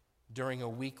during a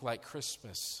week like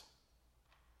Christmas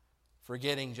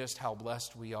forgetting just how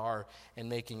blessed we are and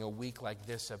making a week like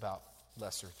this about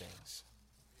lesser things.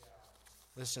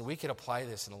 Listen, we could apply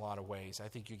this in a lot of ways. I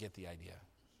think you get the idea.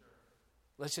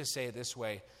 Let's just say it this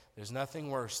way. There's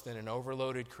nothing worse than an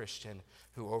overloaded Christian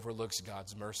who overlooks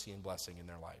God's mercy and blessing in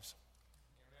their lives.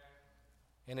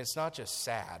 And it's not just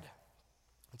sad.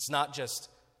 It's not just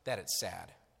that it's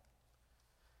sad.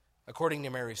 According to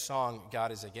Mary's song,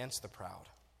 God is against the proud.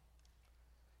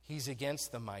 He's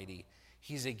against the mighty.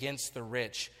 He's against the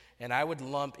rich. And I would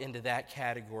lump into that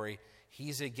category,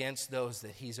 He's against those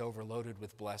that He's overloaded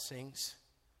with blessings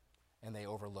and they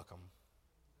overlook them.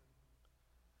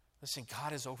 Listen,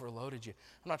 God has overloaded you.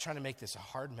 I'm not trying to make this a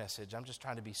hard message. I'm just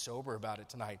trying to be sober about it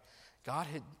tonight.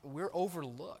 We're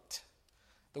overlooked.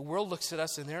 The world looks at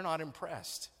us and they're not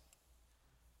impressed.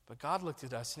 But God looked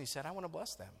at us and He said, I want to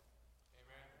bless them.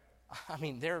 Amen. I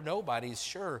mean, they're nobodies,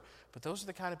 sure, but those are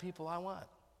the kind of people I want.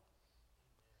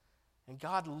 And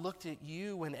God looked at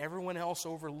you when everyone else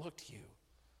overlooked you.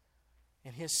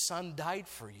 And His Son died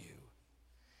for you.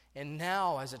 And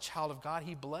now, as a child of God,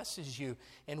 He blesses you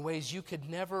in ways you could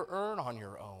never earn on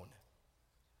your own.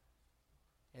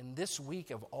 And this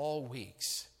week of all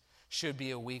weeks should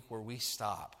be a week where we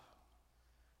stop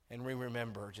and we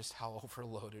remember just how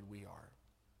overloaded we are.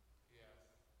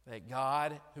 That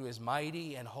God, who is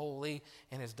mighty and holy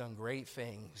and has done great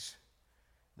things,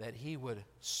 that He would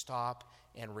stop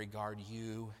and regard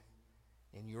you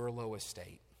in your low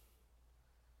estate.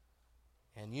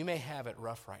 And you may have it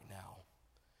rough right now.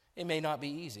 It may not be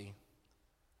easy,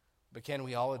 but can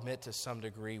we all admit to some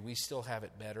degree we still have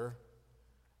it better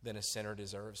than a sinner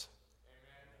deserves?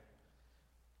 Amen.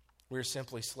 We're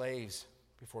simply slaves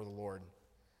before the Lord.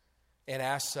 And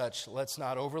as such, let's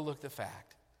not overlook the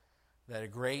fact that a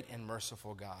great and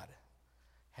merciful God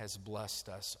has blessed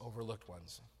us, overlooked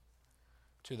ones,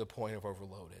 to the point of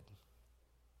overloaded.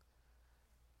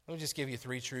 Let me just give you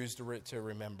 3 truths to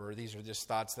remember. These are just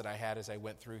thoughts that I had as I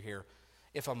went through here.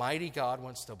 If a mighty God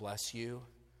wants to bless you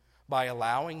by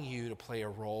allowing you to play a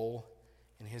role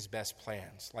in His best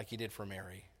plans, like He did for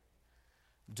Mary,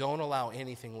 don't allow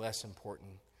anything less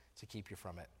important to keep you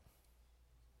from it.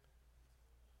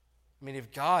 I mean,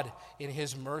 if God, in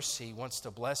His mercy, wants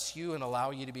to bless you and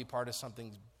allow you to be part of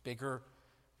something bigger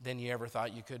than you ever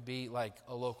thought you could be, like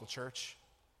a local church,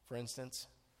 for instance.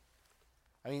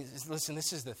 I mean, listen,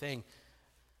 this is the thing.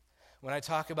 When I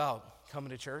talk about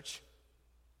coming to church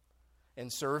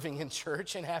and serving in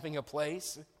church and having a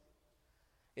place,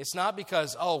 it's not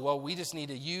because, we just need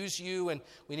to use you and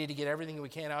we need to get everything we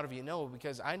can out of you. No,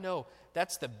 because I know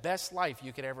that's the best life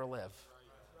you could ever live,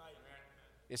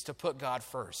 is to put God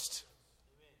first.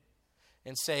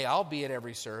 and say, I'll be at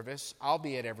every service, I'll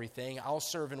be at everything, I'll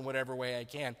serve in whatever way I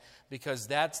can, because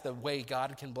that's the way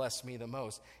God can bless me the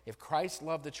most. If Christ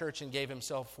loved the church and gave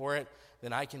himself for it,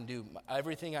 then I can do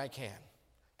everything I can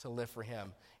to live for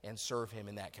him and serve him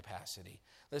in that capacity.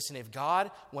 Listen, if God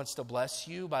wants to bless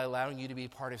you by allowing you to be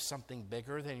part of something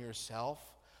bigger than yourself,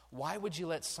 why would you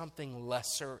let something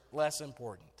less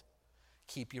important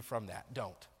keep you from that?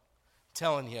 Don't. I'm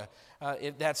telling you,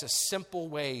 that's a simple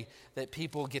way that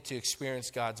people get to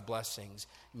experience God's blessings.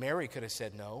 Mary could have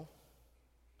said no.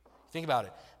 Think about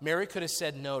it. Mary could have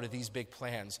said no to these big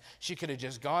plans. She could have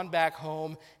just gone back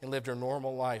home and lived her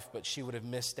normal life, but she would have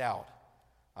missed out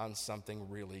on something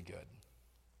really good.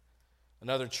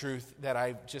 Another truth that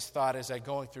I just thought as I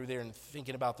going through there and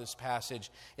thinking about this passage,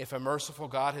 if a merciful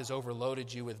God has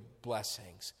overloaded you with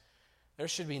blessings, there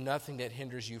should be nothing that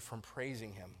hinders you from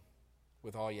praising him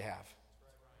with all you have.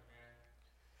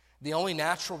 The only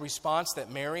natural response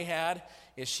that Mary had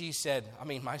is she said,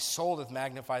 my soul doth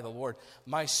magnify the Lord.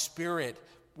 My spirit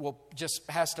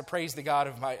has to praise the God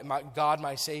of my God,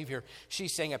 my Savior. She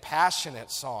sang a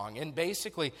passionate song. And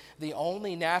basically, the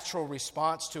only natural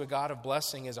response to a God of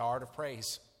blessing is a heart of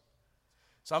praise.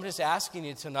 So I'm just asking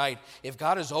you tonight, if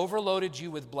God has overloaded you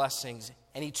with blessings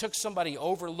and he took somebody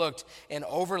overlooked and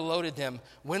overloaded them,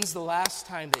 when's the last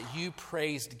time that you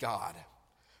praised God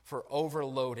for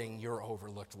overloading your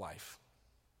overlooked life?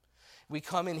 We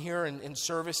come in here in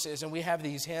services and we have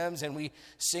these hymns and we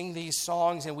sing these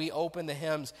songs and we open the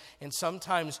hymns, and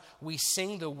sometimes we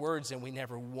sing the words and we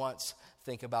never once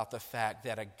think about the fact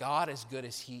that a God as good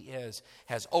as he is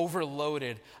has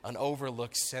overloaded an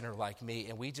overlooked sinner like me,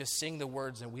 and we just sing the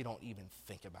words and we don't even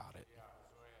think about it.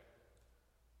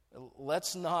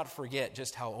 Let's not forget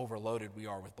just how overloaded we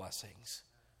are with blessings.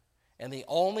 And the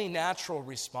only natural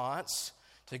response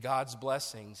to God's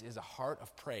blessings is a heart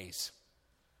of praise.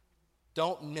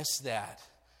 Don't miss that.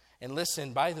 And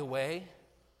listen, by the way,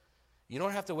 you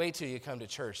don't have to wait till you come to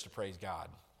church to praise God.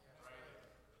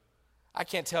 I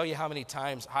can't tell you how many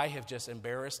times I have just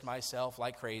embarrassed myself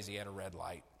like crazy at a red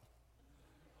light.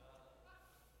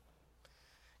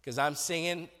 Because I'm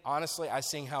singing, honestly, I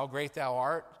sing How Great Thou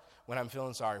Art when I'm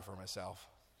feeling sorry for myself.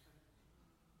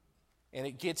 And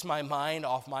it gets my mind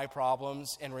off my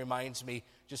problems and reminds me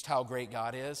just how great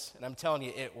God is. And I'm telling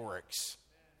you, it works.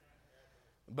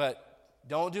 But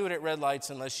don't do it at red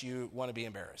lights unless you want to be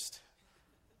embarrassed.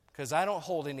 Because I don't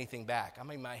hold anything back.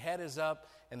 My head is up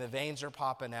and the veins are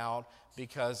popping out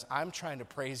because I'm trying to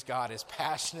praise God as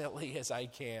passionately as I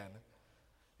can.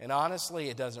 And honestly,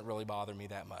 it doesn't really bother me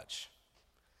that much.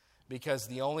 Because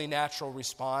the only natural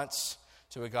response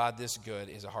to a God this good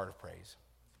is a heart of praise.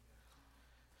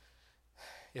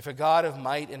 If a God of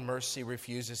might and mercy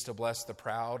refuses to bless the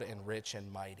proud and rich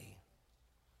and mighty,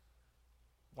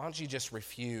 why don't you just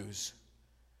refuse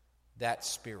that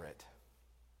spirit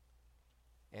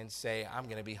and say, I'm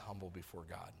going to be humble before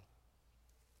God.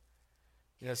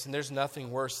 And there's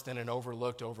nothing worse than an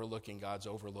overlooking God's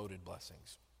overloaded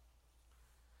blessings.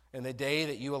 And the day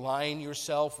that you align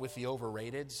yourself with the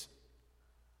overrateds,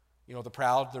 the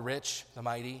proud, the rich, the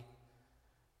mighty,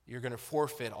 you're going to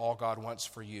forfeit all God wants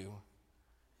for you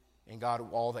and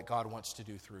all that God wants to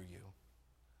do through you.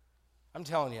 I'm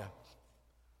telling you,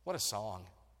 what a song.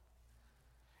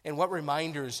 And what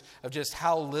reminders of just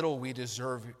how little we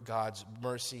deserve God's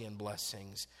mercy and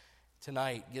blessings.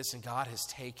 Tonight, listen, God has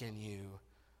taken you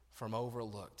from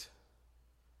overlooked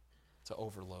to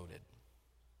overloaded.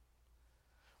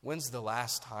 When's the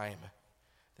last time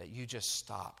that you just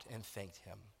stopped and thanked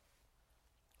him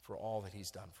for all that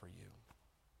he's done for you?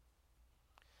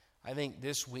 I think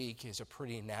this week is a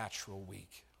pretty natural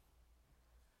week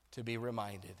to be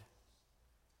reminded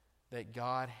that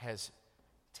God has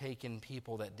taken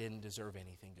people that didn't deserve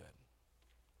anything good,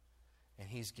 and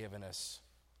he's given us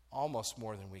almost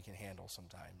more than we can handle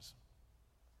sometimes.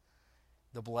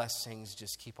 The blessings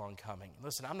just keep on coming.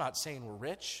 Listen, I'm not saying we're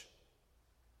rich,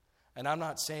 and I'm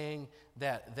not saying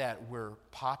that we're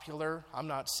popular. I'm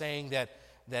not saying that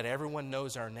everyone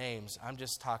knows our names. I'm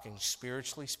just talking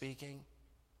spiritually speaking.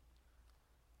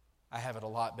 I have it a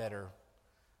lot better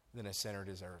than a sinner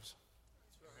deserves.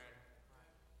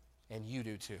 And you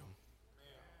do too.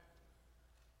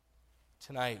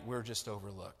 Tonight, we're just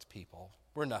overlooked people.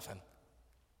 We're nothing.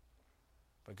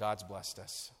 But God's blessed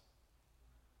us.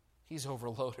 He's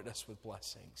overloaded us with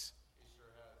blessings.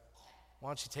 Why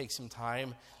don't you take some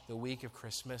time the week of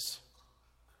Christmas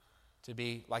to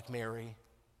be like Mary,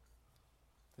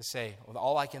 to say, well,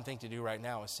 all I can think to do right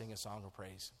now is sing a song of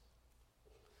praise.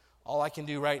 All I can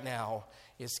do right now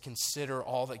is consider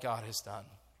all that God has done.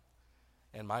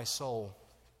 And my soul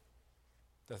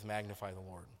doth magnify the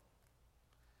Lord.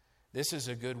 This is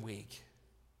a good week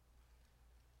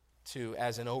to,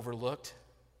 as an overlooked,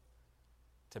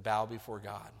 to bow before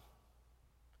God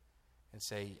and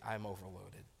say, I'm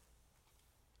overloaded.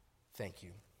 Thank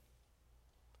you.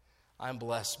 I'm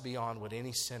blessed beyond what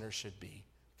any sinner should be.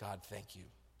 God, thank you.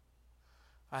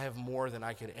 I have more than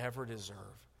I could ever deserve.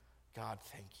 God,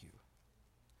 thank you.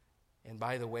 And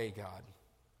by the way, God,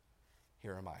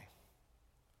 here am I.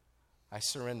 I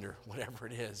surrender whatever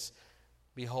it is.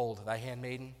 Behold, thy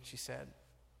handmaiden, she said.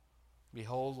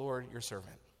 Behold, Lord, your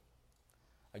servant.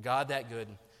 A God that good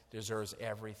deserves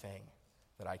everything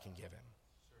that I can give him.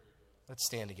 Let's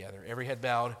stand together. Every head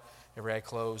bowed, every eye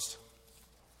closed.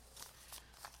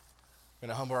 We're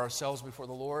going to humble ourselves before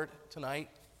the Lord tonight.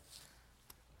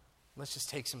 Let's just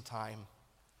take some time.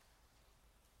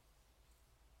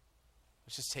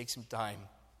 Let's just take some time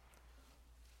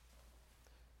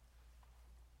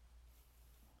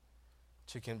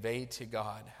to convey to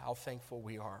God how thankful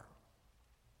we are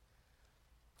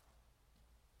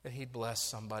that he'd bless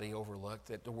somebody overlooked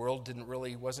that the world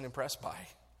wasn't impressed by.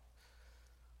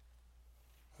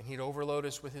 And he'd overload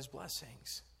us with his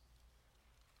blessings.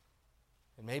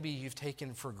 And maybe you've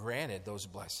taken for granted those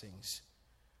blessings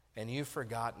and you've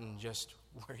forgotten just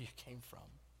where you came from.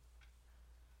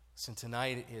 So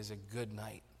tonight is a good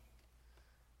night.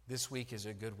 This week is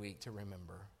a good week to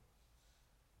remember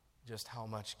just how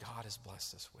much God has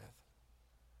blessed us with.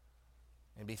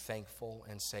 And be thankful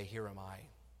and say, here am I.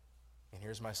 And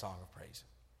here's my song of praise.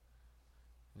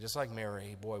 And just like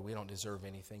Mary, boy, we don't deserve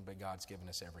anything, but God's given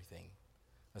us everything.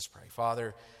 Let's pray.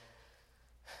 Father,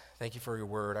 thank you for your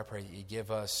word. I pray that you give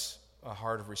us a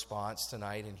heart of response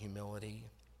tonight in humility.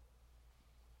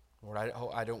 Lord,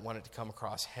 I don't want it to come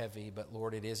across heavy, but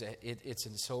Lord, it's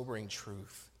a sobering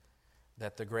truth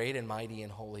that the great and mighty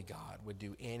and holy God would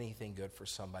do anything good for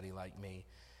somebody like me.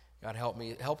 God,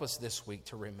 help us this week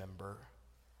to remember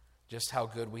just how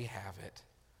good we have it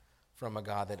from a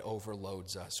God that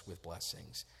overloads us with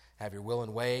blessings. Have your will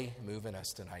and way move in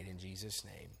us tonight in Jesus'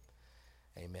 name.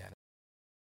 Amen.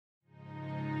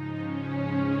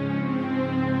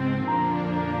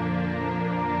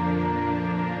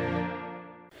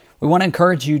 We want to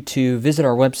encourage you to visit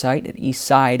our website at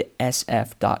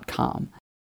eastsidesf.com.